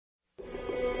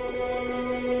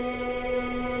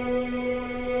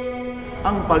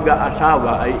Ang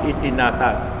pag-aasawa ay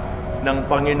itinatag ng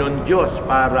Panginoon Diyos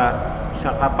para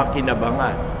sa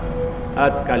kapakinabangan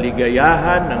at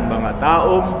kaligayahan ng mga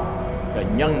taong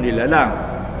kanyang nilalang.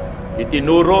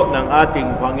 Itinuro ng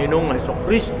ating Panginoong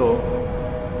Hesukristo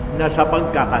na sa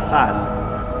pagkakasal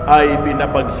ay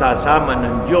pinapagsasama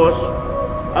ng Diyos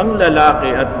ang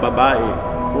lalaki at babae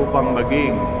upang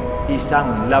maging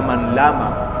isang laman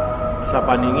lamang sa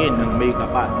paningin ng may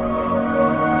kapal.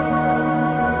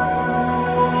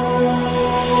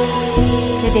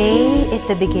 Today is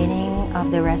the beginning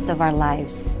of the rest of our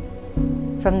lives.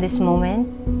 From this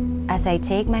moment, as I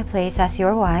take my place as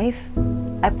your wife,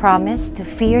 I promise to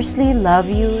fiercely love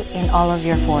you in all of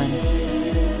your forms.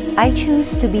 I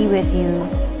choose to be with you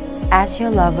as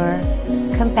your lover,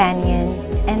 companion,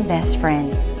 and best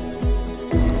friend.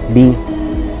 B,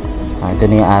 ito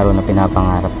na yung araw na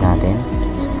pinapangarap natin.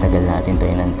 Tagal natin ito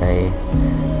inantay.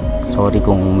 Sorry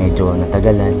kung medyo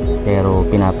natagalan, pero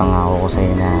pinapangako ko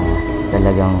sa'yo na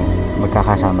talagang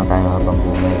magkakasama tayo habang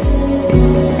buhay.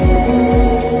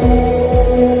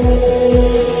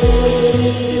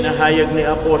 Pinahayag ni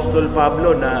Apostol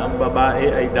Pablo na ang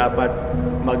babae ay dapat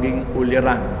maging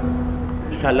uliran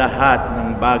sa lahat ng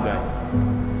bagay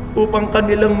upang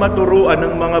kanilang maturuan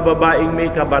ng mga babaeng may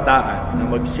kabataan na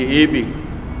magsiibig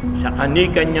sa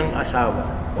kani-kanyang asawa,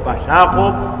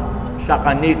 pasakop sa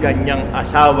kani-kanyang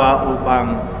asawa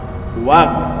upang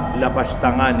huwag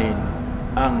lapastanganin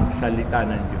ang salita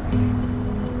ng Diyos.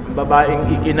 Ang babaeng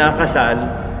ikinakasal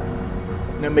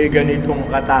na may ganitong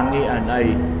katangian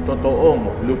ay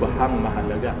totoong lubhang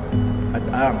mahalaga. At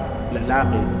ang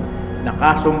lalaki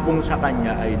nakasumpong sa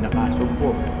kanya ay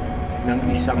nakasumpong ng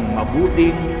isang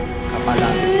mabuting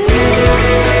kapalaran.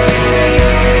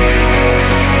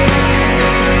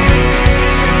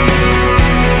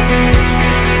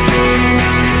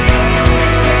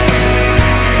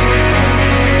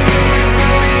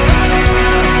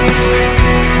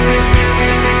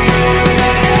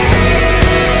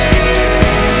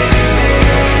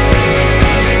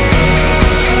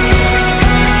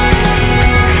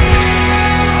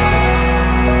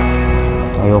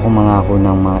 Ayoko mangako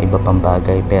ng mga iba pang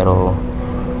bagay, pero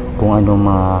kung ano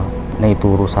mga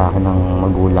naituro sa akin ng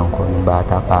magulang ko nung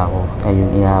bata pa ako,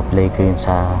 ayun i-apply ko yun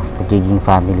sa magiging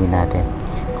family natin.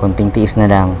 Konting tiis na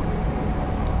lang,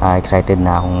 excited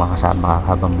na akong makasama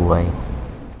ka habang buhay.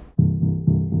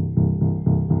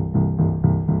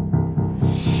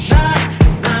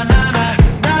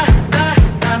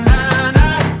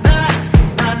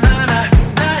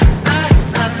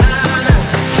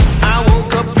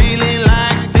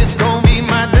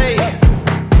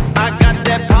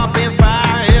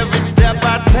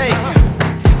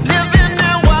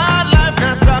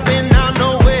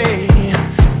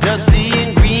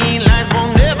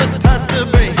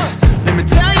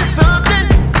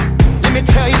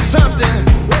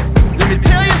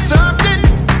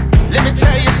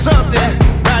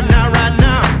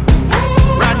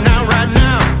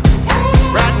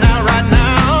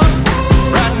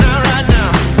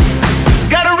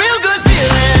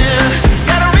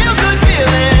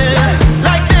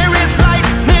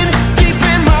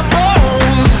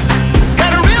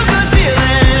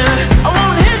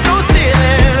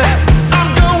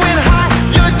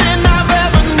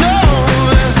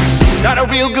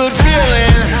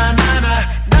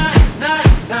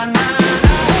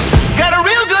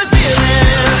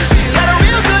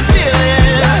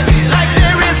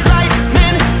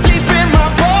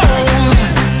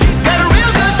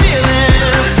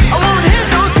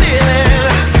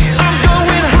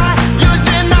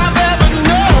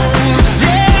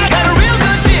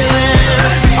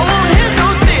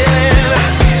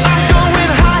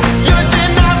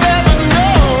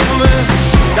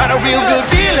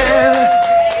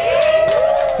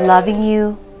 Loving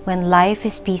you when life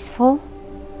is peaceful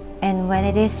and when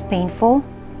it is painful,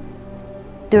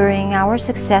 during our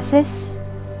successes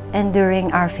and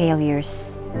during our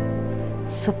failures,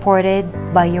 supported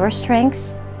by your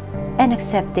strengths and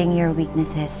accepting your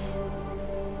weaknesses.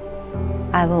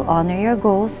 I will honor your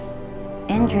goals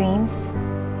and dreams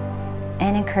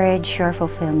and encourage your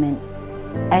fulfillment.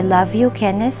 I love you,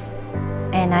 Kenneth,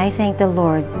 and I thank the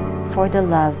Lord for the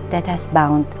love that has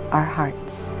bound our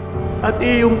hearts. At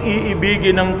iyong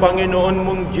iibigin ng Panginoon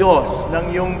mong Diyos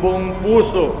ng iyong buong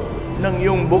puso, ng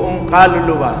iyong buong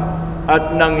kaluluwa,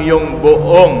 at ng iyong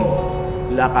buong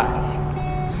lakas.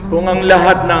 Kung ang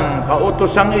lahat ng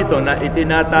kautosang ito na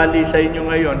itinatali sa inyo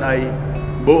ngayon ay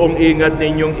buong ingat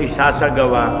ninyong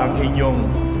isasagawa, ang inyong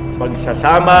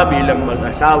pagsasama bilang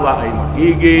mag-asawa ay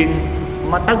magiging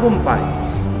matagumpay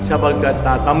sapagkat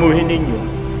tatamuhin ninyo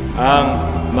ang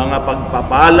mga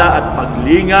pagpapala at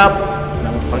paglingap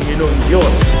ng Panginoong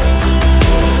Diyos